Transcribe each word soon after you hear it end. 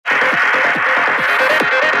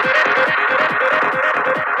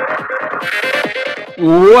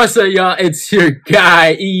What's up, y'all? It's your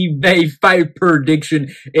guy, eBay Fight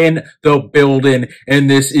Prediction in the building. And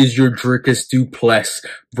this is your Dricus Plessis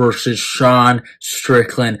versus Sean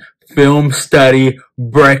Strickland film study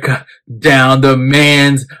break down the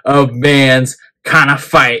mans of mans kind of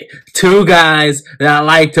fight. Two guys that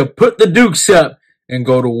like to put the dukes up and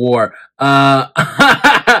go to war.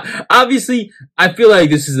 Obviously, I feel like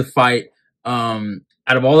this is a fight. Out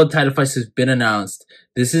of all the title fights that's been announced,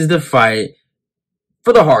 this is the fight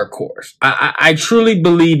for the hardcores. I truly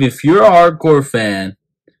believe if you're a hardcore fan,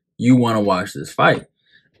 you want to watch this fight.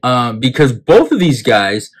 Because both of these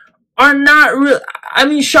guys are not real. I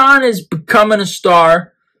mean, Sean is becoming a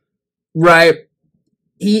star, right?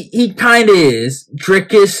 He kind of is.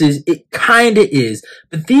 Dricus it kind of is.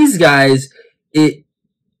 But these guys, let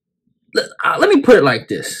me put it like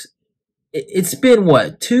this. It's been,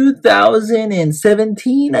 what,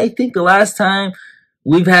 2017, I think, the last time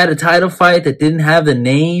we've had a title fight that didn't have the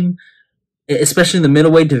name, especially in the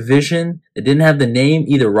middleweight division, that didn't have the name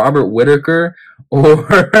either Robert Whittaker or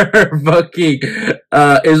fucking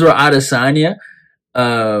Israel Adesanya.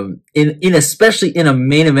 Especially in a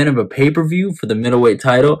main event of a pay-per-view for the middleweight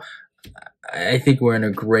title, I think we're in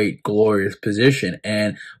a great, glorious position.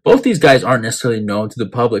 And both these guys aren't necessarily known to the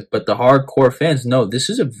public, but the hardcore fans know this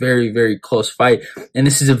is a very, very close fight. And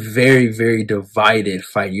this is a very, very divided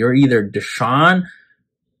fight. You're either Deshaun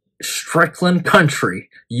Strickland country,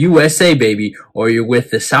 USA, baby, or you're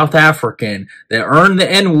with the South African that earned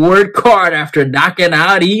the N-word card after knocking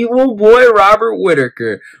out evil boy Robert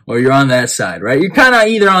Whittaker, or you're on that side, right? You're kind of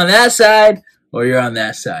either on that side or you're on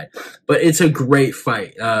that side. But it's a great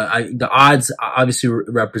fight. The odds obviously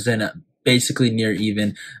represent basically near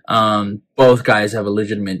even. Both guys have a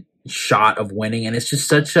legitimate shot of winning, and it's just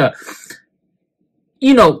such a,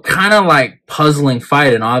 kind of like puzzling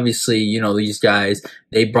fight. And obviously, these guys,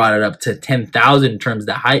 they brought it up to 10,000 in terms of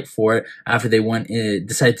the hype for it after they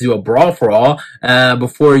decided to do a brawl for all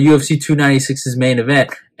before UFC 296's main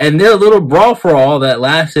event. And their little brawl for all that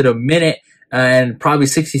lasted a minute and probably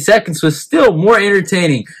 60 seconds was still more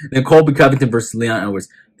entertaining than Colby Covington versus Leon Edwards.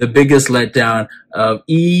 The biggest letdown of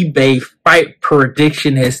eBay Fight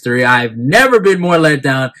Prediction history. I've never been more let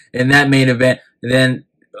down in that main event than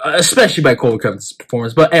especially by Colby Covington's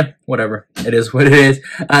performance, but whatever. It is what it is.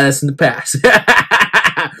 That's in the past.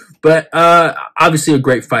 But obviously a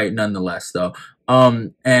great fight nonetheless, though.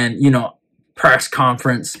 Press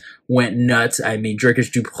conference went nuts. I mean,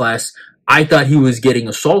 Dricus Plessis, I thought he was getting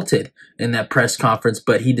assaulted in that press conference,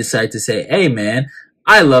 but he decided to say, hey, man,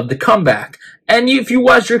 I love the comeback. And if you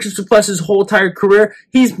watch Dricus Plessis' whole entire career,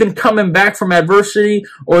 he's been coming back from adversity,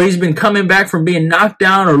 or he's been coming back from being knocked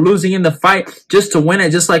down or losing in the fight just to win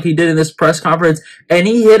it, just like he did in this press conference. And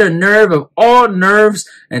he hit a nerve of all nerves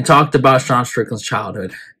and talked about Sean Strickland's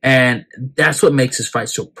childhood. And that's what makes this fight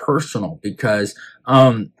so personal, because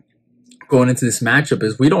going into this matchup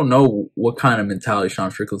is we don't know what kind of mentality Sean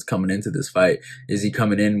Strickland's coming into this fight. Is he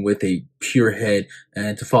coming in with a pure head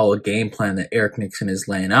and to follow a game plan that Eric Nixon is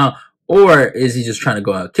laying out? Or is he just trying to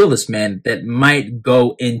go out and kill this man that might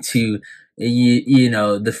go into,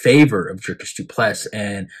 the favor of Dricus Plessis?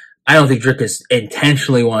 And I don't think Dricus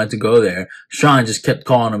intentionally wanted to go there. Sean just kept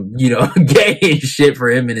calling him, gay and shit for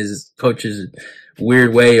him and his coach's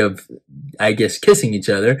weird way of, I guess, kissing each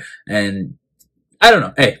other. And I don't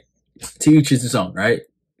know. Hey, to each his own, right?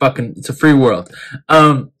 Fucking, it's a free world.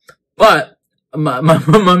 But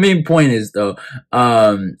my main point is, though,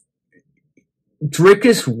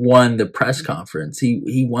 Dricus won the press conference.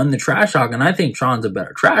 He won the trash talk, and I think Sean's a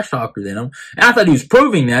better trash talker than him. And I thought he was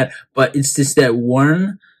proving that, but it's just that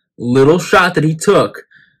one little shot that he took.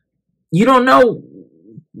 You don't know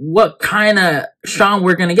what kind of Sean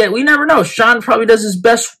we're going to get. We never know. Sean probably does his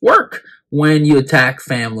best work when you attack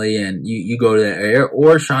family and you go to that area,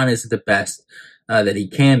 or Sean isn't the best that he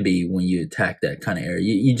can be when you attack that kind of area.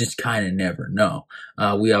 You just kind of never know.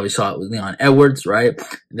 We always saw it with Leon Edwards, right?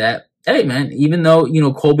 That, hey, man, even though,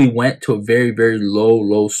 Colby went to a very, very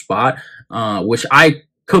low spot, which I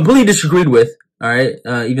completely disagreed with, all right?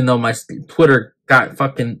 Even though my Twitter got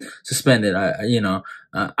fucking suspended,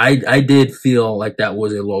 I did feel like that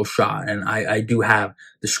was a low shot, and I do have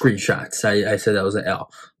the screenshots. I said that was an L.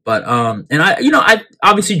 But, I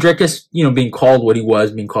obviously Dricus, being called what he was,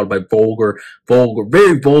 being called by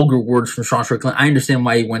very vulgar words from Sean Strickland. I understand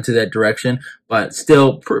why he went to that direction, but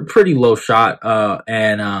still pretty low shot.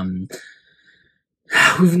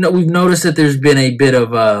 We've noticed that there's been a bit of,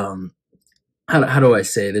 how do I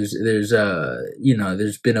say?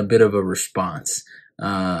 There's been a bit of a response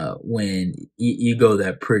when you go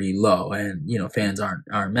that pretty low, and fans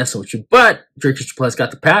aren't messing with you. But Dricus Plessis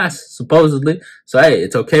got the pass supposedly, so hey,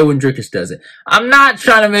 it's okay when Dricus does it. I'm not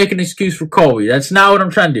trying to make an excuse for Colby. That's not what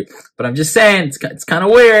I'm trying to do. But I'm just saying it's kind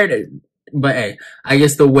of weird. But hey, I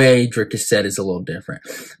guess the way Dricus said is a little different.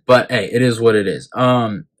 But hey, it is what it is.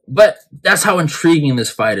 But that's how intriguing this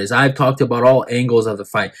fight is. I've talked about all angles of the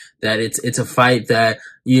fight, that it's a fight that,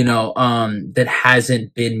 that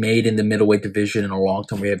hasn't been made in the middleweight division in a long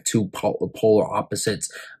time. We have two polar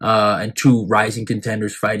opposites, and two rising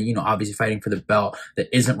contenders fighting, obviously fighting for the belt that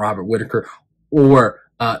isn't Robert Whittaker or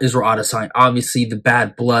Israel Adesanya. Obviously, the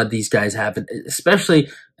bad blood these guys have, especially,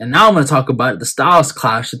 and now I'm going to talk about the styles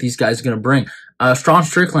clash that these guys are going to bring.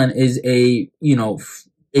 Strickland is a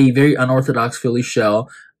very unorthodox Philly shell,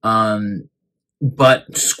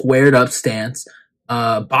 but squared up stance,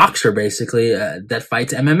 boxer basically, that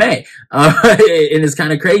fights MMA, and it's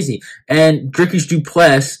kind of crazy. And Dricus du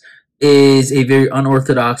Plessis is a very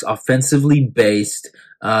unorthodox, offensively based,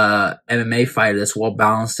 MMA fighter that's well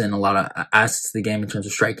balanced in a lot of assets of the game in terms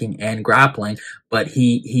of striking and grappling, but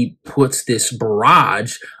he puts this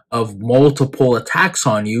barrage of multiple attacks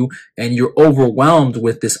on you, and you're overwhelmed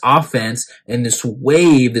with this offense and this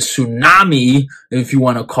wave, this tsunami, if you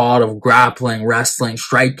want to call it, of grappling, wrestling,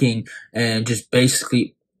 striking, and just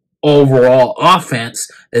basically overall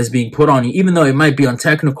offense that's being put on you, even though it might be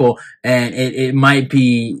untechnical and it might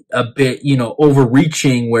be a bit,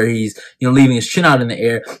 overreaching where he's, leaving his chin out in the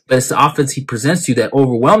air, but it's the offense he presents to you that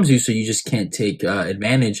overwhelms you, so you just can't take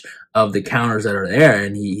advantage of the counters that are there,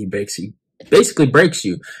 and he basically breaks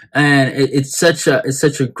you. And it's such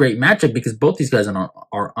a great matchup because both these guys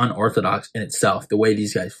are unorthodox in itself. The way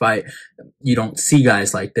these guys fight, you don't see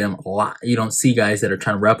guys like them a lot. You don't see guys that are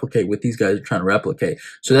trying to replicate what these guys are trying to replicate.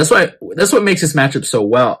 So that's what makes this matchup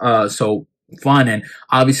so fun. And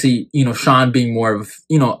obviously, Sean being more of,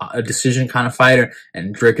 a decision kind of fighter,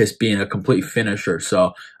 and Dricus being a complete finisher.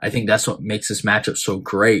 So I think that's what makes this matchup so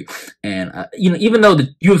great. And, even though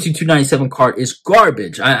the UFC 297 card is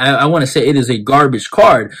garbage, I want to say it is a garbage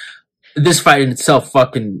card. This fight in itself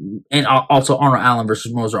and also Arnold Allen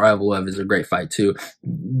versus Mozer Evloev is a great fight too.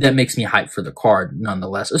 That makes me hyped for the card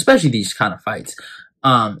nonetheless, especially these kind of fights.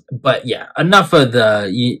 But yeah, enough of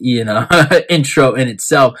the, intro in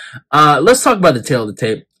itself. Let's talk about the tail of the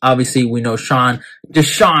tape. Obviously, we know Sean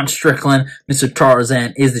Strickland, Mr.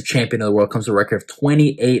 Tarzan, is the champion of the world, comes to a record of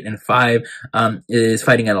 28-5, is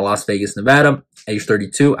fighting out of Las Vegas, Nevada, age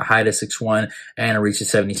 32, a height of 6'1", and a reach of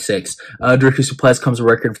 76. Dricus du Plessis comes to a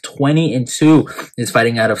record of 20-2, is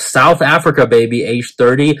fighting out of South Africa, baby, age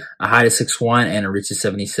 30, a height of 6'1", and a reach of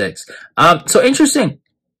 76. So interesting.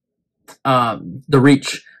 The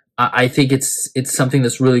reach. I think it's something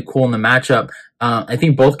that's really cool in the matchup. I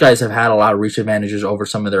think both guys have had a lot of reach advantages over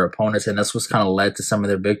some of their opponents, and that's what's kind of led to some of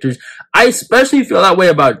their victories. I especially feel that way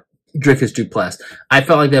about Dricus du Plessis. I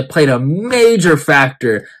felt like that played a major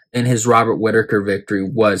factor in his Robert Whittaker victory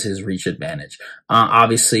was his reach advantage.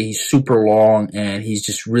 Obviously, he's super long, and he's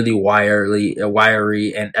just really wiry,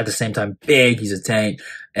 and at the same time big. He's a tank,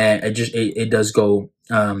 and it does go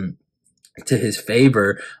to his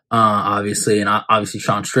favor, obviously, and obviously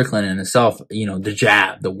Sean Strickland in itself, the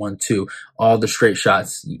jab, the 1-2, all the straight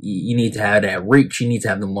shots, you need to have that reach, you need to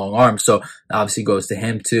have them long arms, so obviously goes to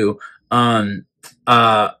him too. And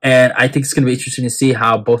I think it's going to be interesting to see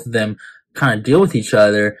how both of them kind of deal with each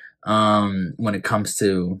other, when it comes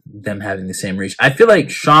to them having the same reach. I feel like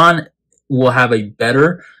Sean will have a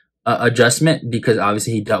better adjustment because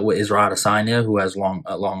obviously he dealt with Israel Adesanya, who has long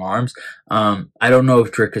arms. I don't know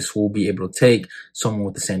if Dricus will be able to take someone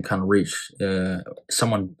with the same kind of reach,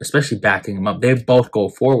 someone especially backing him up. They both go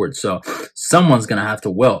forward, so someone's gonna have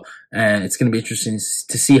to will, and it's gonna be interesting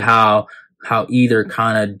to see how either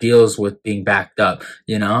kind of deals with being backed up,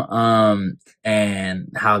 and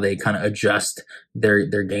how they kind of adjust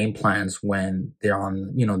their game plans when they're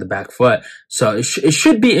on, the back foot. So it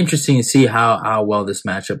should be interesting to see how well this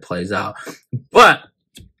matchup plays out. But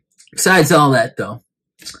besides all that though,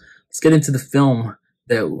 let's get into the film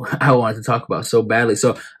that I wanted to talk about so badly.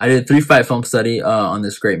 So I did a 3-fight film study, on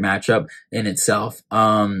this great matchup in itself.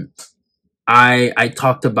 I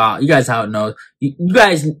talked about, you guys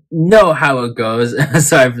guys know how it goes.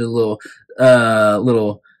 Sorry for the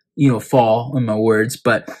little, fall in my words,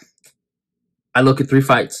 but I look at 3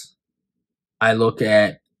 fights. I look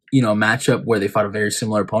at, a matchup where they fought a very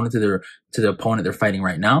similar opponent to the opponent they're fighting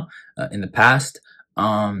right now, in the past,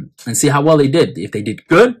 and see how well they did. If they did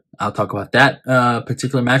good, I'll talk about that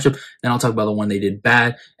particular matchup. Then I'll talk about the one they did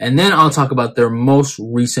bad. And then I'll talk about their most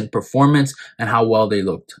recent performance and how well they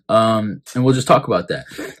looked. And we'll just talk about that.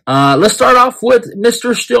 Let's start off with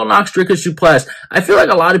Mr. Steel Knocks Dricus du Plessis. I feel like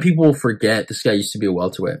a lot of people forget this guy used to be a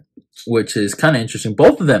welterweight, which is kind of interesting.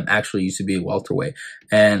 Both of them actually used to be a welterweight.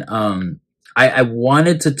 And I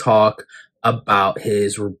wanted to talk about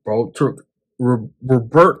his Roberto Soldic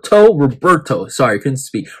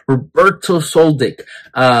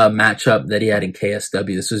matchup that he had in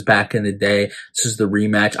KSW. This was back in the day. This was the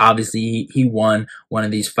rematch. Obviously, he won one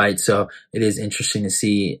of these fights, so it is interesting to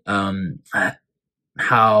see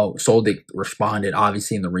how Soldic responded,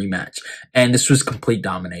 obviously, in the rematch. And this was complete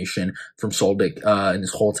domination from Soldic in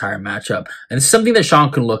this whole entire matchup. And it's something that Sean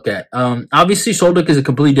can look at. Obviously, Soldic is a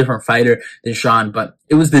completely different fighter than Sean, but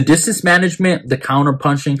it was the distance management, the counter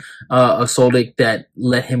punching of Soldic that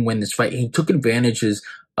let him win this fight. He took advantages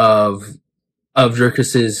of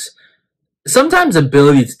Dricus's sometimes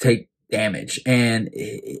ability to take damage, and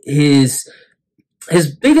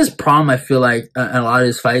his biggest problem, I feel like, in a lot of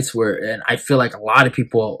his fights and I feel like a lot of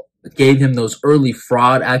people gave him those early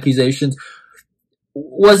fraud accusations,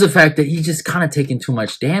 was the fact that he's just kind of taking too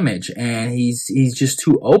much damage, and he's just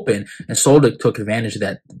too open, and Soldic took advantage of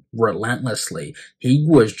that relentlessly. He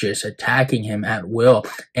was just attacking him at will,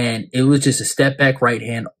 and it was just a step back right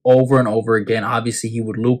hand over and over again. Obviously, he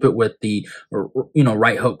would loop it with the,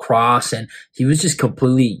 right hook cross, and he was just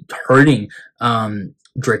completely hurting,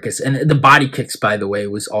 Dricus. And the body kicks, by the way,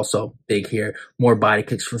 was also big here. More body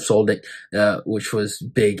kicks from Soldic, which was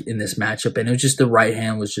big in this matchup. And it was just the right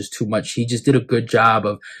hand was just too much. He just did a good job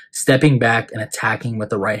of stepping back and attacking with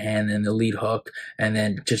the right hand and the lead hook. And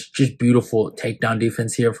then just beautiful takedown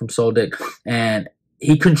defense here from Soldic. And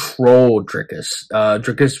he controlled Dricus.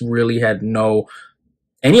 Dricus really had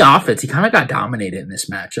any offense. He kind of got dominated in this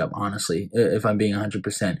matchup, honestly, if I'm being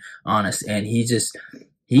 100% honest. And he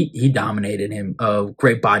dominated him.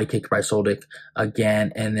 Great body kick by Soldic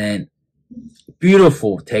again, and then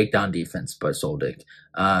beautiful takedown defense by Soldic.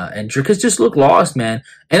 And Dricus just looked lost, man.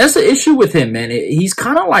 And that's the issue with him, man. He's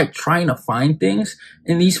kind of like trying to find things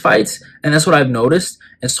in these fights, and that's what I've noticed.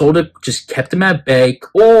 And Soldic just kept him at bay.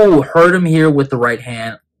 Oh, hurt him here with the right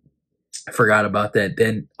hand. I forgot about that.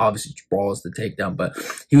 Then obviously brawls the takedown, but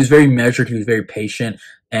he was very measured. He was very patient,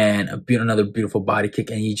 and another beautiful body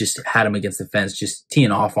kick. And he just had him against the fence, just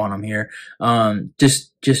teeing off on him here.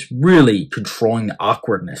 Just really controlling the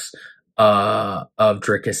awkwardness of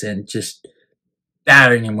Dricus and just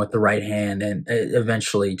battering him with the right hand, and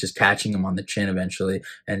eventually just catching him on the chin eventually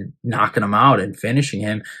and knocking him out and finishing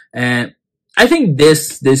him. And I think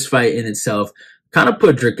this fight in itself kind of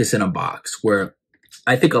put Dricus in a box where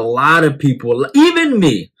I think a lot of people, even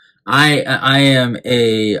me, I am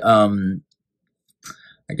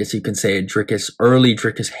I guess you can say a early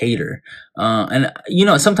Dricus hater. And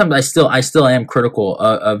sometimes I still am critical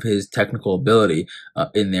of his technical ability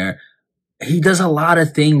in there. He does a lot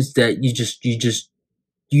of things that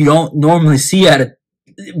you don't normally see out of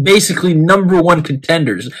basically #1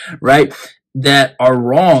 contenders, right? That are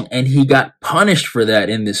wrong, and he got punished for that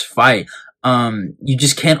in this fight. You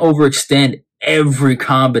just can't overextend every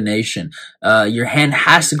combination. Your hand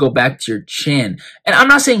has to go back to your chin. And I'm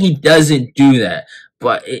not saying he doesn't do that,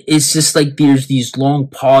 but it's just like there's these long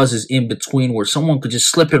pauses in between where someone could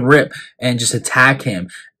just slip and rip and just attack him.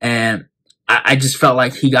 And I just felt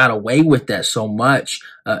like he got away with that so much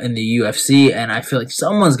in the UFC, and I feel like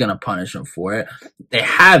someone's going to punish him for it. They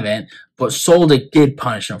haven't, but Soldic did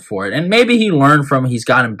punish him for it. And maybe he learned from it. He's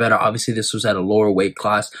gotten better. Obviously, this was at a lower weight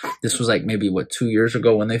class. This was like maybe, 2 years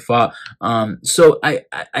ago when they fought. So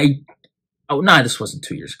this wasn't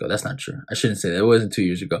 2 years ago. That's not true. I shouldn't say that. It wasn't 2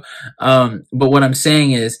 years ago. But what I'm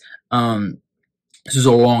saying is, this was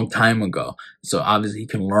a long time ago. So obviously he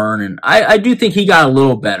can learn. And I do think he got a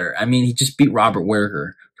little better. I mean, he just beat Robert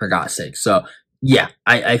Whittaker, for God's sake. So yeah,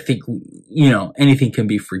 I think, anything can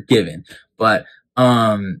be forgiven. But,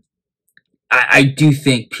 I do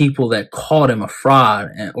think people that called him a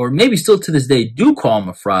fraud, or maybe still to this day do call him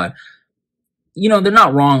a fraud, they're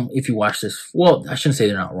not wrong if you watch this. Well, I shouldn't say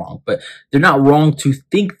they're not wrong, but they're not wrong to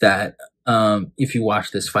think that if you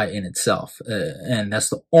watch this fight in itself. And that's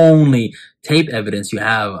the only tape evidence you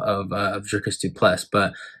have of Dricus du Plessis.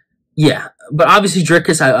 But yeah, but obviously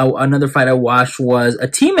Dricus, another fight I watched was a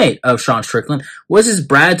teammate of Sean Strickland, was his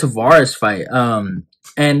Brad Tavares fight.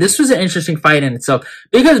 And this was an interesting fight in itself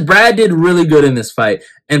because Brad did really good in this fight.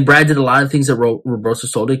 And Brad did a lot of things that Roberto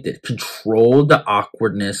Soldic did. Controlled the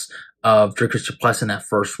awkwardness of Dricus du Plessis in that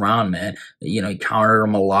first round, man. He countered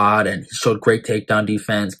him a lot, and he showed great takedown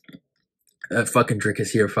defense. Fucking Dricus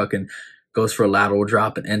here fucking goes for a lateral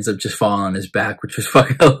drop and ends up just falling on his back, which was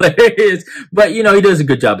fucking hilarious. But, you know, he does a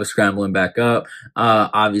good job of scrambling back up,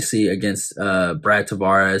 obviously against, Brad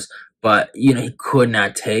Tavares. But, you know, he could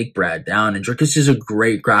not take Brad down. And Dricus is a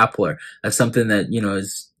great grappler. That's something that, you know,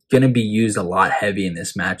 is going to be used a lot heavy in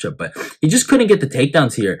this matchup. But he just couldn't get the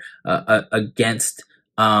takedowns here, against,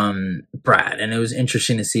 Brad. And it was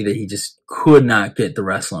interesting to see that he just could not get the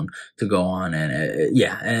wrestling to go on. And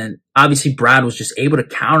yeah, and obviously Brad was just able to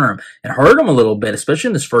counter him and hurt him a little bit, especially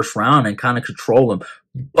in this first round, and kind of control him.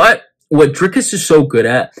 But what Dricus is so good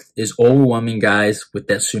at is overwhelming guys with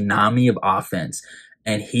that tsunami of offense.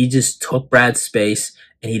 And he just took Brad's space,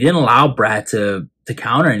 and he didn't allow Brad to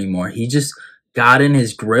counter anymore. He just got in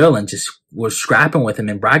his grill and just was scrapping with him,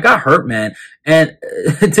 and Brad got hurt, man. And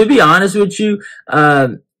to be honest with you,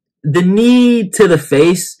 the knee to the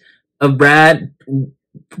face of Brad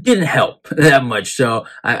didn't help that much. So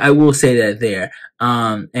I will say that there.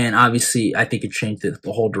 And obviously I think it changed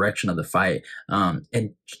the whole direction of the fight.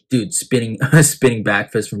 And dude, spinning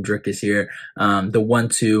back fist from Dricus here. The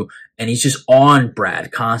 1-2, and he's just on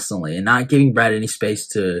Brad constantly and not giving Brad any space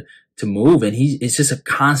to move. And it's just a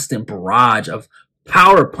constant barrage of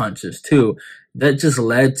power punches too. That just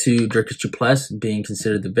led to Dricus du Plessis being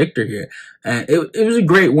considered the victor here. And it was a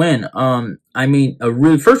great win. I mean,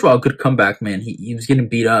 first of all, a good comeback, man. He was getting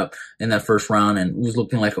beat up in that first round and was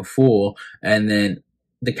looking like a fool. And then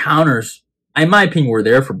the counters, in my opinion, were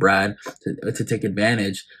there for Brad to take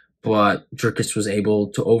advantage. But Dricus was able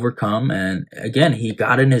to overcome. And again, he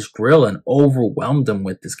got in his grill and overwhelmed him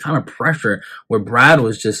with this kind of pressure where Brad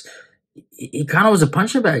was just, he kind of was a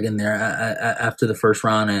punching bag in there after the first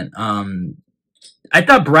round. And, I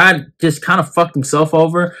thought Brad just kind of fucked himself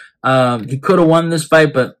over. He could have won this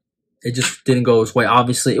fight, but it just didn't go his way.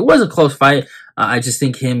 Obviously, it was a close fight. I just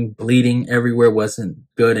think him bleeding everywhere wasn't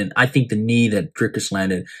good. And I think the knee that Dricus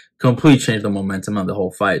landed completely changed the momentum of the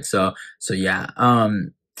whole fight. So yeah.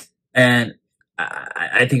 And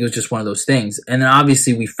I think it was just one of those things. And then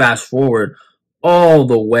obviously we fast forward all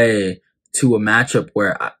the way to a matchup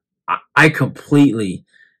where I completely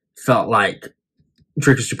felt like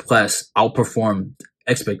Dricus du Plessis outperformed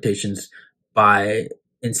expectations by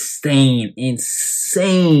insane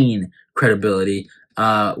credibility,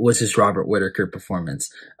 was his Robert Whittaker performance.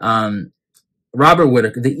 Robert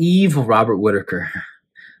Whittaker, the evil Robert Whittaker,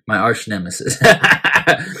 my arch nemesis.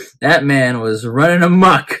 That man was running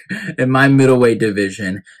amok in my middleweight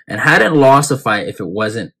division and hadn't lost a fight if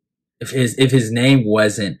his name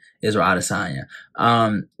wasn't Israel Adesanya.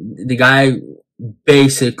 The guy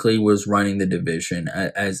basically was running the division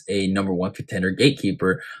as a number one contender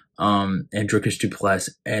gatekeeper. And Dricus du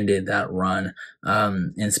Plessis ended that run,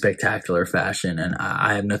 in spectacular fashion. And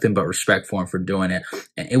I have nothing but respect for him for doing it.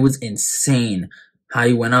 And it was insane how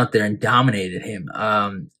he went out there and dominated him.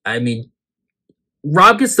 I mean,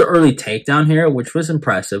 Rob gets the early takedown here, which was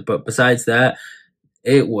impressive. But besides that,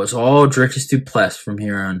 it was all Dricus du Plessis from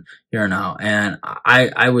here on out. And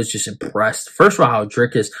I was just impressed. First of all, how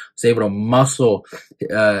Dricus was able to muscle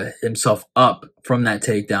himself up from that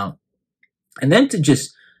takedown. And then to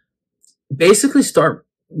just basically start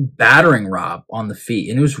battering Rob on the feet.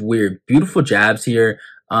 And it was weird. Beautiful jabs here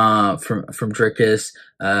from Dricus.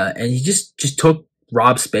 And he just took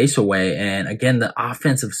Rob's space away. And again, the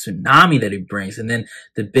offensive tsunami that he brings. And then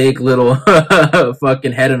the big little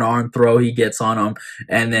fucking head and arm throw he gets on him.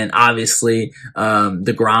 And then obviously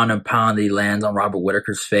the ground and pound that he lands on Robert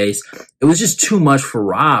Whittaker's face. It was just too much for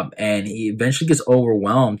Rob. And he eventually gets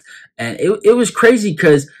overwhelmed. And it was crazy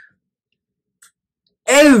because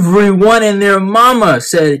everyone and their mama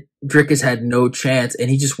said Dricus had no chance. And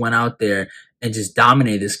he just went out there and just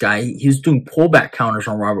dominated this guy. He was doing pullback counters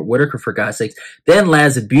on Robert Whittaker, for God's sakes. Then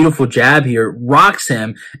lands a beautiful jab here, rocks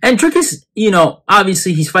him. And Dricus, you know,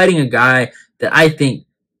 obviously he's fighting a guy that I think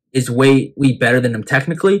is way better than him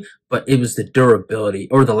technically, but it was the durability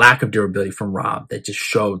or the lack of durability from Rob that just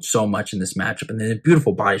showed so much in this matchup. And then a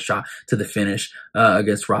beautiful body shot to the finish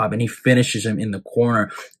against Rob, and he finishes him in the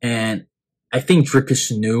corner. And I think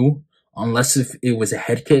Dricus knew, unless if it was a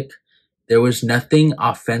head kick, there was nothing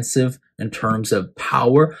offensive in terms of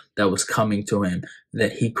power that was coming to him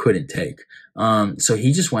that he couldn't take. So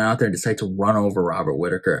he just went out there and decided to run over Robert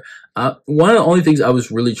Whittaker. One of the only things I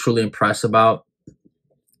was really, truly impressed about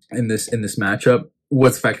in this matchup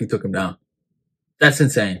was the fact he took him down. That's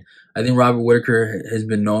insane. I think Robert Whittaker has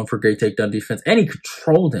been known for great takedown defense, and he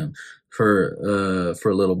controlled him for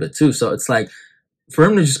a little bit too. So it's like, for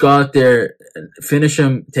him to just go out there, finish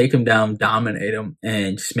him, take him down, dominate him,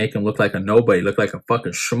 and just make him look like a nobody, look like a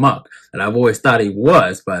fucking schmuck that I've always thought he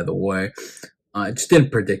was, by the way. I just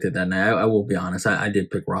didn't predict it that night. I will be honest. I did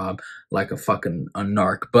pick Rob like a fucking a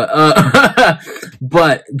narc, but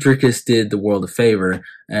but Dricus did the world a favor,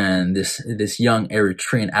 and this young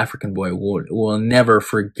Eritrean African boy will never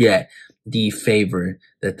forget the favor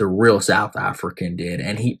that the real South African did,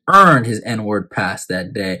 and he earned his N-word pass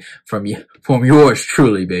that day from yours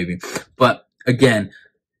truly, baby. But again,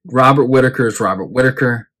 Robert Whittaker is Robert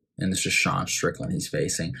Whittaker, and this is Sean Strickland he's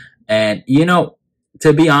facing. And you know,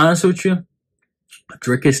 to be honest with you,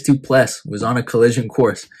 Dricus to Plessis was on a collision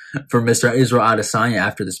course for Mr. Israel Adesanya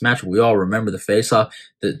after this match. We all remember the face-off,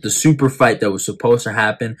 the super fight that was supposed to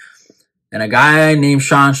happen. And a guy named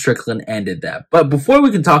Sean Strickland ended that. But before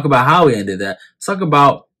we can talk about how he ended that, let's talk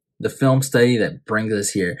about the film study that brings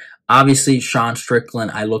us here. Obviously, Sean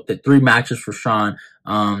Strickland, I looked at 3 matches for Sean.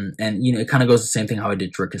 And, you know, it kind of goes the same thing how I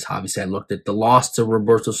did Dricus. Obviously, I looked at the loss to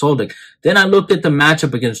Roberto Soldic. Then I looked at the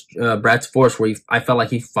matchup against Brad Forrest, where I felt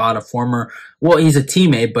like he fought a former, well, he's a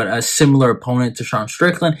teammate, but a similar opponent to Sean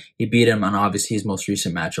Strickland. He beat him on, obviously, his most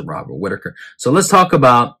recent matchup, Robert Whittaker. So let's talk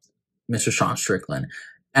about Mr. Sean Strickland.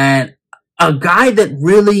 And a guy that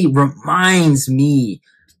really reminds me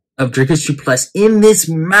of Dricus du Plessis in this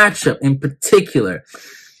matchup in particular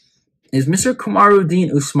is Mr.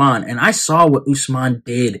 Kamaruddin Usman. And I saw what Usman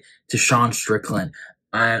did to Sean Strickland.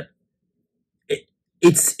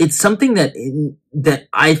 It's something that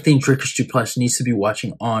I think Dricus du Plessis needs to be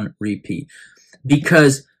watching on repeat,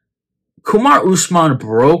 because Kumar Usman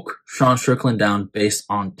broke Sean Strickland down based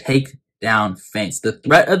on takedown feints. The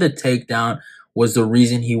threat of the takedown was the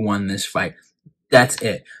reason he won this fight. That's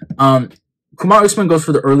it. Kumar Usman goes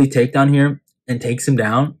for the early takedown here and takes him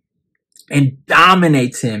down and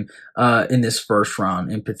dominates him in this first round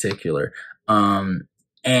in particular.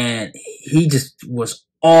 And he just was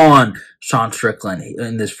on Sean Strickland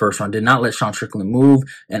in this first round, did not let Sean Strickland move.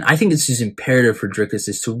 And I think it's just imperative for Dricus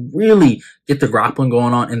is to really get the grappling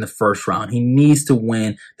going on in the first round. He needs to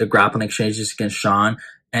win the grappling exchanges against Sean.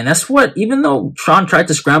 And that's what, even though Sean tried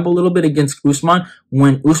to scramble a little bit against Usman,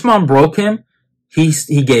 when Usman broke him, he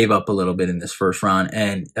gave up a little bit in this first round,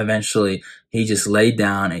 and eventually he just laid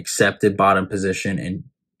down, accepted bottom position, and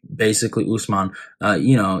basically Usman,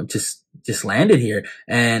 you know, just landed here.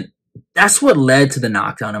 And that's what led to the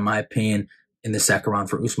knockdown, in my opinion, in the second round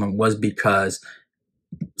for Usman, was because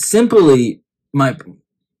simply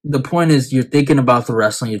the point is, you're thinking about the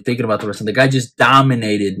wrestling. The guy just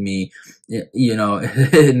dominated me, you know,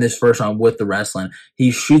 in this first round with the wrestling. He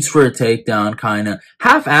shoots for a takedown, kind of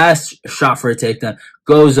half-assed shot for a takedown,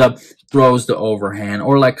 goes up, throws the overhand,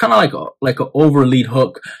 or kind of like an overlead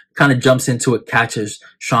hook, kind of jumps into it, catches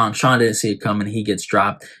Sean. Sean didn't see it coming. He gets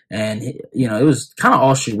dropped. And, you know, it was kind of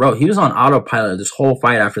all she wrote. He was on autopilot this whole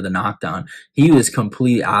fight after the knockdown. He was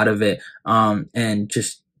completely out of it. And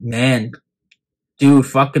just, man, dude,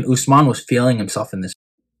 fucking Usman was feeling himself in this.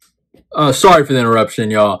 Sorry for the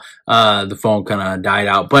interruption, y'all. The phone kind of died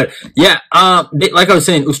out, but yeah, like I was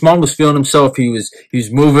saying, Usman was feeling himself. He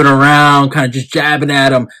was moving around, kind of just jabbing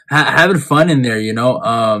at him, having fun in there, you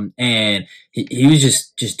know. And he was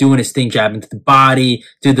just doing his thing, jabbing to the body,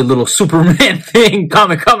 did the little Superman thing,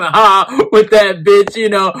 Kamehameha with that bitch, you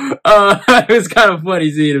know. It was kind of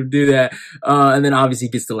funny seeing him do that. And then obviously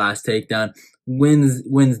he gets the last takedown,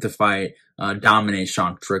 wins the fight, dominates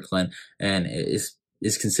Sean Strickland, and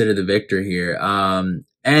is considered the victor here.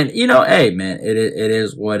 And you know, hey man, it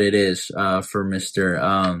is what it is, for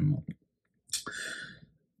Mr.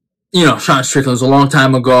 You know, Sean Strickland. It was a long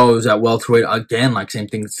time ago. It was at welterweight again, like same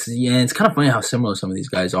thing. Yeah, it's kind of funny how similar some of these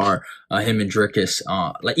guys are, him and Dricus.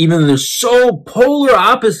 Like even though they're so polar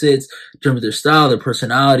opposites in terms of their style, their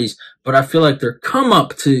personalities, but I feel like they're come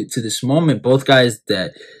up to this moment. Both guys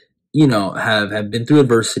that, you know, have been through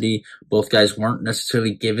adversity. Both guys weren't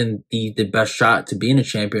necessarily given the best shot to being a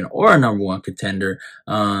champion or a number one contender.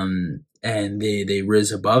 And they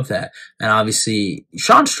rise above that. And obviously,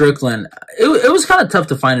 Sean Strickland, it was kind of tough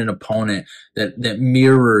to find an opponent that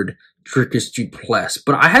mirrored Dricus du Plessis.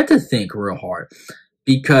 But I had to think real hard,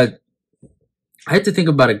 because I had to think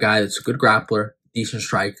about a guy that's a good grappler, decent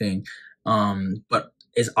striking, but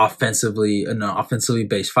is an offensively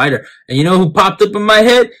based fighter. And you know who popped up in my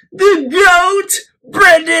head? The GOAT!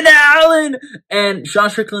 Brendan Allen! And Sean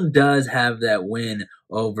Strickland does have that win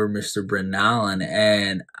over Mr. Brendan Allen.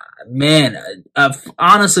 And man,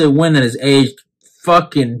 honestly, a win that has aged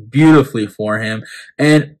fucking beautifully for him.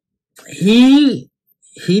 And he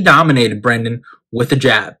dominated Brendan with a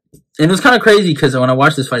jab. And it was kind of crazy, because when I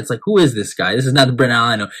watched this fight, it's like, who is this guy? This is not the Brendan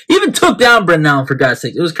Allen I know. He even took down Brendan Allen, for God's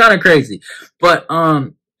sake. It was kind of crazy. But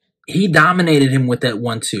he dominated him with that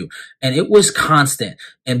 1-2, and it was constant.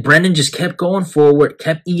 And Brendan just kept going forward,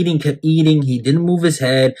 kept eating. He didn't move his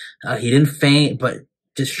head. He didn't faint, but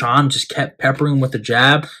just Sean just kept peppering with the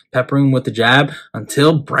jab,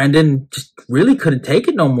 until Brendan just really couldn't take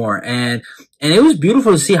it no more. And it was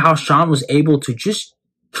beautiful to see how Sean was able to just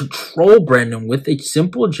control Brendan with a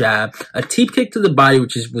simple jab, a teep kick to the body,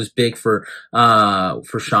 which was big for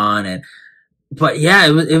Sean. But yeah,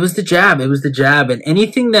 it was the jab. And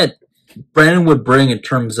anything that Brendan would bring in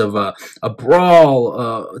terms of a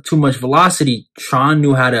brawl, too much velocity, Sean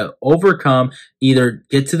knew how to overcome, either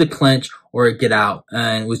get to the clinch or get out,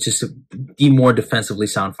 and was just the more defensively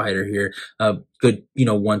sound fighter here. Good,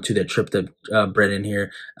 1-2 that tripped up Brendan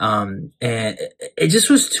here, and it just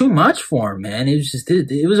was too much for him, man.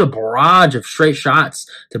 It was a barrage of straight shots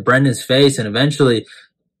to Brendan's face, and eventually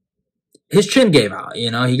his chin gave out.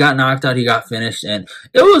 He got knocked out, he got finished, and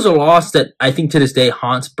it was a loss that I think to this day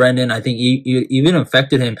haunts Brendan. I think he even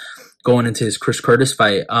affected him going into his Chris Curtis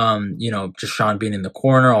fight. Just Sean being in the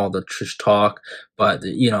corner, all the trish talk, but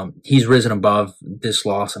he's risen above this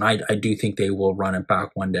loss, and I do think they will run it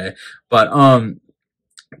back one day. But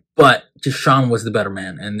just Sean was the better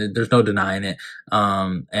man, and there's no denying it.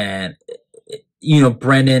 And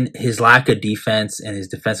Brendan, his lack of defense and his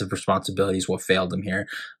defensive responsibilities what failed him here.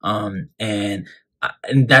 And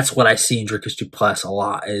that's what I see in Dricus du Plessis a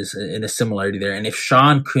lot, is in a similarity there. And if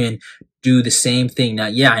Sean can do the same thing, now,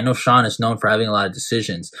 yeah, I know Sean is known for having a lot of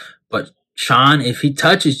decisions, but Sean, if he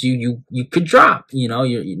touches you could drop.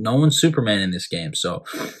 No one's Superman in this game. So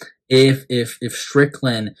if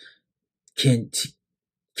Strickland can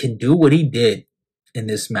do what he did in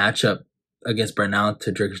this matchup against Brendan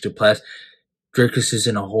to Dricus du Plessis, Dricus is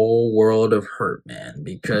in a whole world of hurt, man,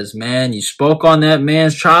 because, man, you spoke on that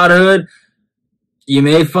man's childhood. You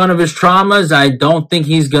made fun of his traumas. I don't think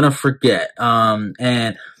he's going to forget.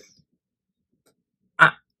 And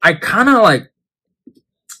I kind of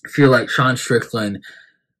feel like Sean Strickland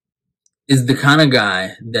is the kind of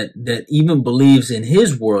guy that even believes in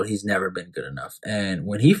his world he's never been good enough. And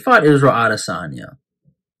when he fought Israel Adesanya,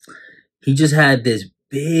 he just had this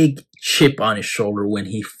big chip on his shoulder when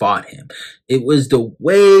he fought him. It was the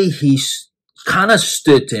way he kind of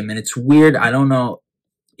stood to him, and it's weird. I don't know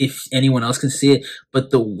if anyone else can see it, but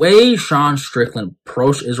the way Sean Strickland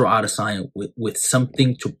approached Israel Adesanya with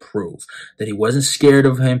something to prove, that he wasn't scared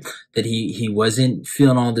of him, that he wasn't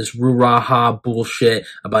feeling all this rah-rah bullshit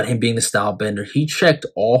about him being the style bender. He checked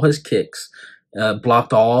all his kicks,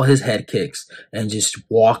 blocked all his head kicks, and just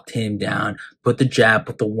walked him down, put the jab,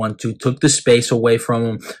 put the 1-2, took the space away from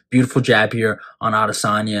him. Beautiful jab here on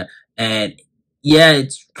Adesanya. And yeah,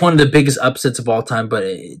 it's one of the biggest upsets of all time, but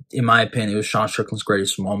in my opinion, it was Sean Strickland's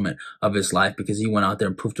greatest moment of his life, because he went out there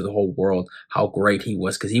and proved to the whole world how great he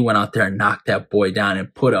was, because he went out there and knocked that boy down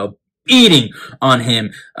and put a beating on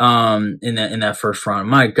him in that first round.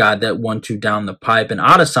 My God, that 1-2 down the pipe. And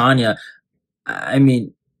Adesanya, I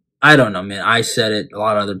mean, I don't know, man. I said it. A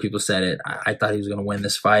lot of other people said it. I thought he was going to win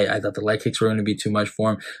this fight. I thought the leg kicks were going to be too much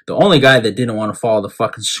for him. The only guy that didn't want to follow the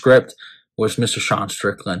fucking script was Mr. Sean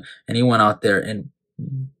Strickland. And he went out there and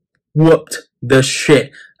whooped the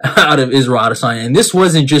shit out of Israel Adesanya. And this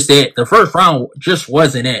wasn't just it. The first round just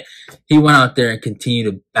wasn't it. He went out there and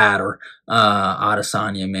continued to batter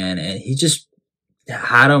Adesanya, man. And he just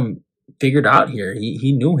had him figured out here.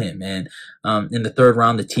 He knew him, and in the third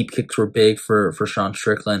round, the teep kicks were big for Sean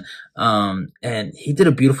Strickland, and he did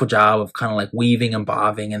a beautiful job of kind of weaving and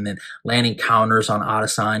bobbing, and then landing counters on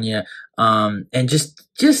Adesanya, and just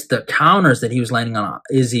the counters that he was landing on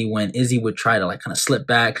Izzy when Izzy would try to kind of slip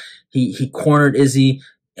back. He cornered Izzy.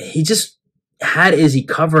 He just had Izzy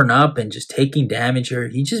covering up and just taking damage here.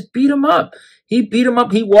 He just beat him up. He beat him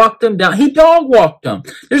up. He walked him down. He dog walked him.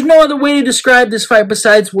 There's no other way to describe this fight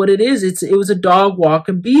besides what it is. It was a dog walk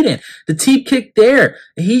and beating. The teep kick there.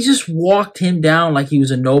 He just walked him down like he was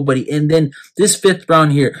a nobody. And then this fifth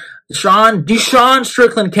round here, Sean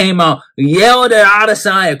Strickland came out, yelled at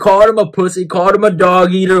Adesanya, called him a pussy, called him a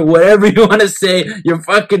dog eater, whatever you want to say. Your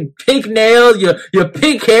fucking pink nails, your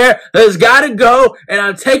pink hair has got to go. And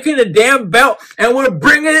I'm taking the damn belt and we're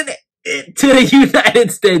bringing it to the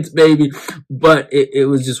United States, baby. But it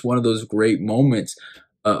was just one of those great moments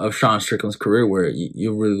of Sean Strickland's career where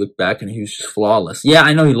you really look back and he was just flawless. Yeah,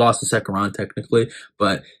 I know he lost the second round technically,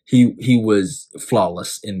 but he was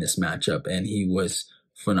flawless in this matchup, and he was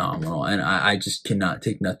phenomenal. And I just cannot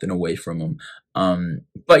take nothing away from him.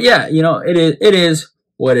 But yeah, it is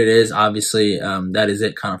what it is. Obviously, that is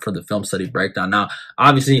it kind of for the film study breakdown. Now,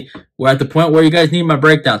 obviously, we're at the point where you guys need my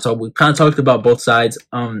breakdown. So we kind of talked about both sides.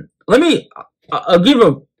 I'll give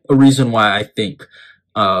a reason why I think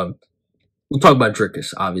we'll talk about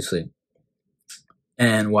Dricus, obviously,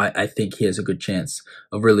 and why I think he has a good chance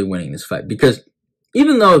of really winning this fight. Because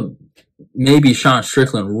even though maybe Sean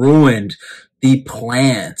Strickland ruined the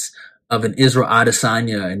plans of an Israel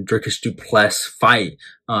Adesanya and Dricus du Plessis fight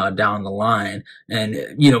down the line, and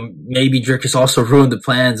maybe Dricus also ruined the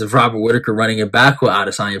plans of Robert Whittaker running it back with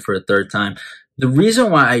Adesanya for a third time. The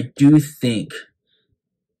reason why I do think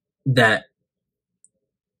that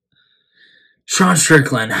Sean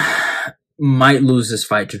Strickland might lose this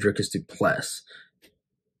fight to Dricus du Plessis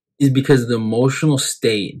is because of the emotional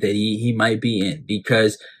state that he might be in,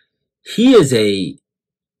 because he is a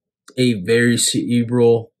very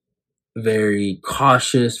cerebral, very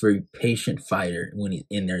cautious, very patient fighter when he's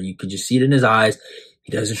in there. You can just see it in his eyes.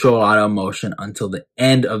 He doesn't show a lot of emotion until the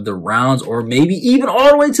end of the rounds, or maybe even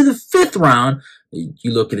all the way to the 5th round.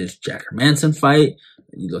 You look at his Jack Hermanson fight,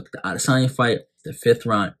 you look at the Adesanya fight, the 5th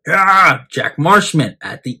round, Jack Marshman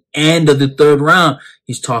at the end of the 3rd round,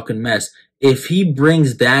 he's talking mess. If he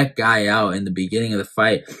brings that guy out in the beginning of the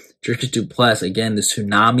fight, Dricus du Plessis, again, the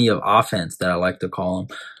tsunami of offense that I like to call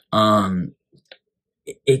him,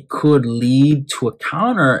 it could lead to a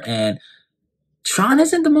counter, and Sean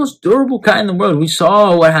isn't the most durable guy in the world. We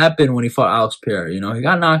saw what happened when he fought Alex Perry. He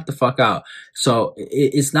got knocked the fuck out. So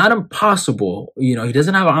it's not impossible. He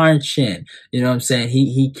doesn't have an iron chin. You know what I'm saying?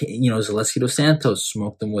 He Zaleski dos Santos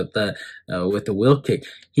smoked him with the wheel kick.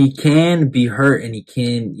 He can be hurt, and he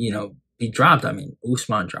can, be dropped. I mean,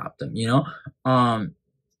 Usman dropped him,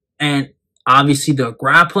 and obviously the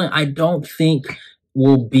grappling, I don't think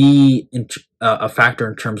will be a factor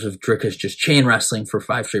in terms of Dricus just chain wrestling for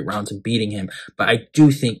 5 straight rounds and beating him. But I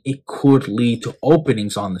do think it could lead to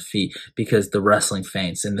openings on the feet because the wrestling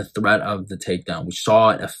feints and the threat of the takedown. We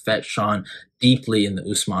saw it affect Sean deeply in the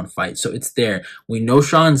Usman fight. So it's there. We know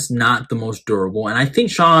Sean's not the most durable, and I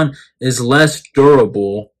think Sean is less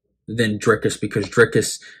durable than Dricus because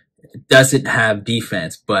Dricus doesn't have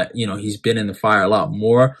defense, but he's been in the fire a lot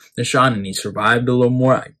more than Sean, and he survived a little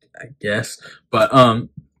more, I guess.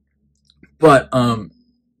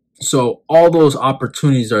 So all those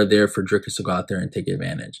opportunities are there for Dricus to go out there and take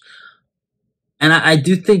advantage. And I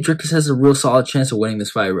do think Dricus has a real solid chance of winning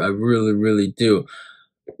this fight. I really, really do.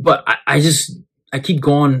 But I keep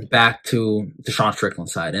going back to the Sean Strickland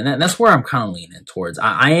side, and that's where I'm kind of leaning towards.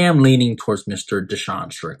 I am leaning towards Mr.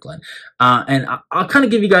 Deshaun Strickland. And I'll kind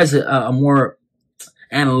of give you guys a more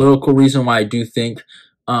analytical reason why I do think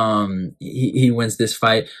he wins this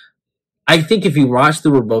fight. I think if you watch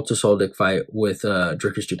the Roberto Soldic fight with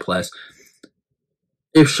Dricus du Plessis,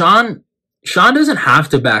 if Sean doesn't have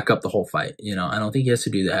to back up the whole fight, I don't think he has to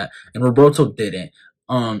do that, and Roberto didn't.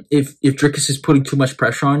 If Dricus is putting too much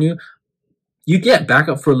pressure on you, you get back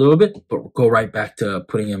up for a little bit, but go right back to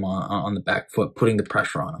putting him on the back foot, putting the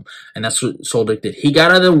pressure on him. And that's what Soldic did. He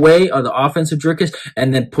got out of the way of the offense of Dricus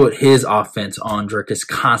and then put his offense on Dricus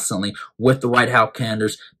constantly with the right hook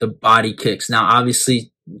handers, the body kicks. Now,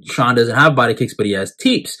 obviously, Sean doesn't have body kicks, but he has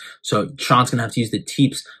teeps. So Sean's gonna have to use the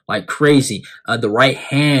teeps like crazy. The right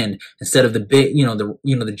hand instead of the big,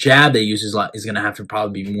 the jab they use is gonna have to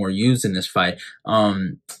probably be more used in this fight.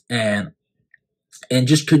 And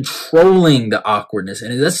just controlling the awkwardness.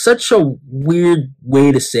 And that's such a weird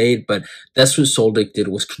way to say it, but that's what Soldic did,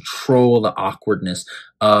 was control the awkwardness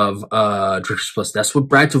of Dricus Plus. That's what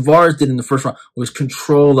Brad Tavares did in the first round, was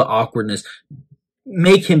control the awkwardness.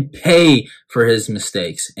 Make him pay for his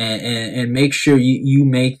mistakes, and make sure you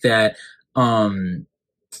make that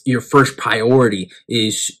your first priority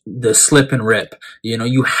is the slip and rip.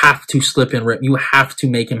 You have to slip and rip. You have to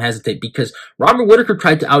make him hesitate, because Robert Whittaker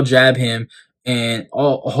tried to out-jab him, and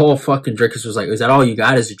all fucking Dricus was like, is that all you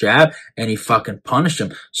got is a jab? And he fucking punished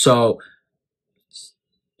him. So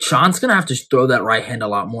Sean's going to have to throw that right hand a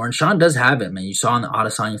lot more. And Sean does have it, man. You saw in the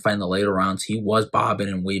Adesanya fight in the later rounds, he was bobbing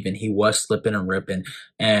and weaving. He was slipping and ripping.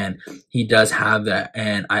 And he does have that.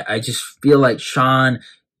 And I just feel like Sean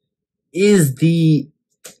is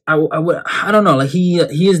I don't know, like he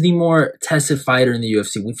is the more tested fighter in the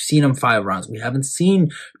UFC. We've seen him 5 rounds. We haven't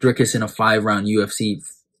seen Dricus in a 5-round UFC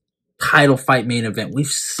title fight main event. We've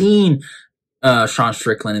seen Sean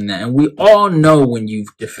Strickland in that, and we all know when you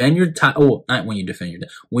defend your title, not when you defend your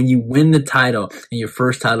title, when you win the title in your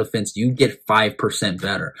first title defense, you get 5%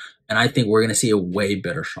 better. And I think we're going to see a way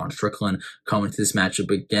better Sean Strickland coming to this matchup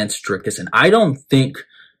against Dricus. And I don't think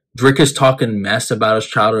Dricus talking mess about his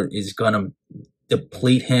childhood is going to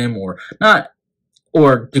deplete him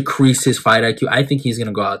or decrease his fight IQ. I think he's going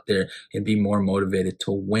to go out there and be more motivated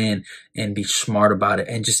to win and be smart about it.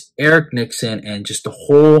 And just Eric Nixon and just the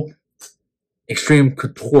whole Extreme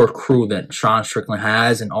Couture crew that Sean Strickland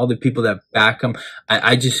has and all the people that back him,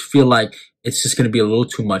 I just feel like it's just going to be a little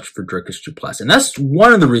too much for Dricus du Plessis. And that's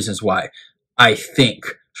one of the reasons why I think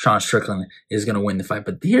Sean Strickland is going to win the fight.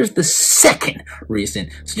 But here's the second reason.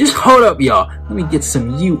 So just hold up, y'all. Let me get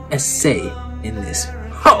some USA in this.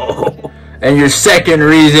 Oh! And your second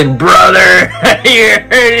reason, brother, you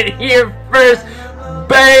heard it here first,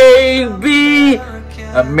 baby!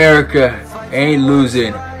 America ain't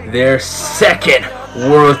losing their second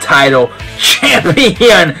world title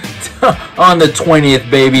champion on the 20th,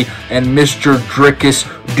 baby. And Mr. Dricus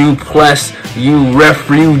du Plessis, you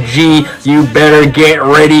refugee, you better get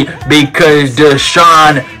ready because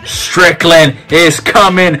Deshaun Strickland is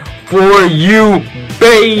coming for you,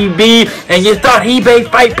 baby. And you thought eBay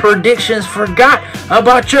Fight Predictions forgot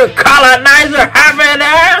about your colonizer having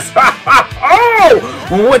ass? Oh,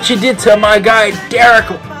 what you did to my guy Derek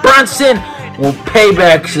Brunson will pay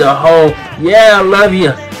back the whole. Yeah, I love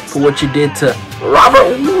you for what you did to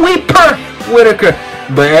Robert Whittaker.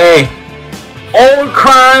 But hey, old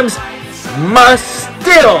crimes must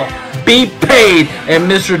still be paid, and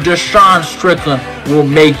Mr. Deshaun Strickland will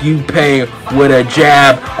make you pay with a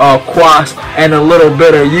jab, a quash, and a little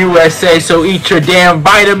bit of USA. So eat your damn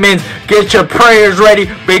vitamins, get your prayers ready,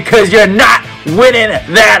 because you're not winning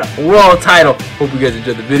that world title. Hope you guys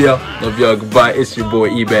enjoyed the video. Love y'all. Goodbye. It's your boy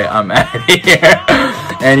eBay. I'm out of here.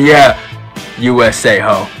 And yeah, USA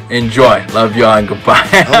ho. Enjoy. Love y'all and goodbye.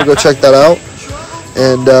 I'm gonna go check that out.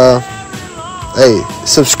 And hey,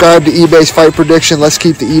 subscribe to eBay's Fight Prediction. Let's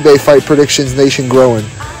keep the eBay Fight Predictions Nation growing.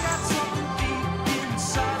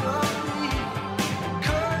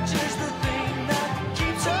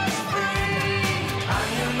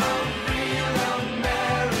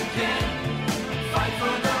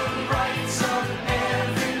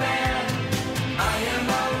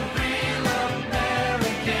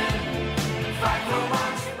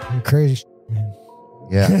 Crazy.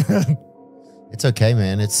 Yeah. It's okay,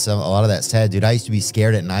 man. It's a lot of that's sad, dude. I used to be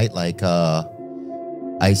scared at night. Like, I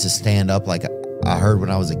used to stand up. Like, I heard when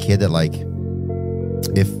I was a kid that, like,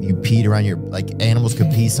 if you peed around your, like, animals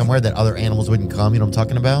could pee somewhere that other animals wouldn't come. You know what I'm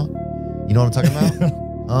talking about? You know what I'm talking about?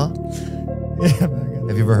 Huh? Yeah.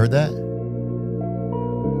 Have you ever heard that?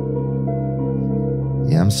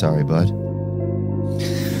 Yeah, I'm sorry, bud.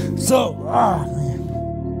 So,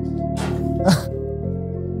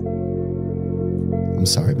 I'm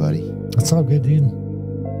sorry, buddy. That's all good, dude.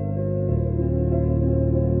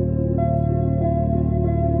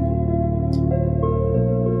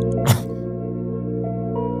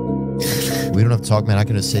 We don't have to talk, man. I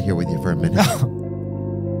can just sit here with you for a minute.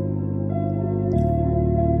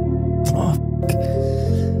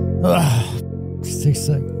 Stay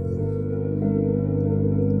sick.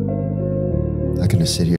 I can just sit here.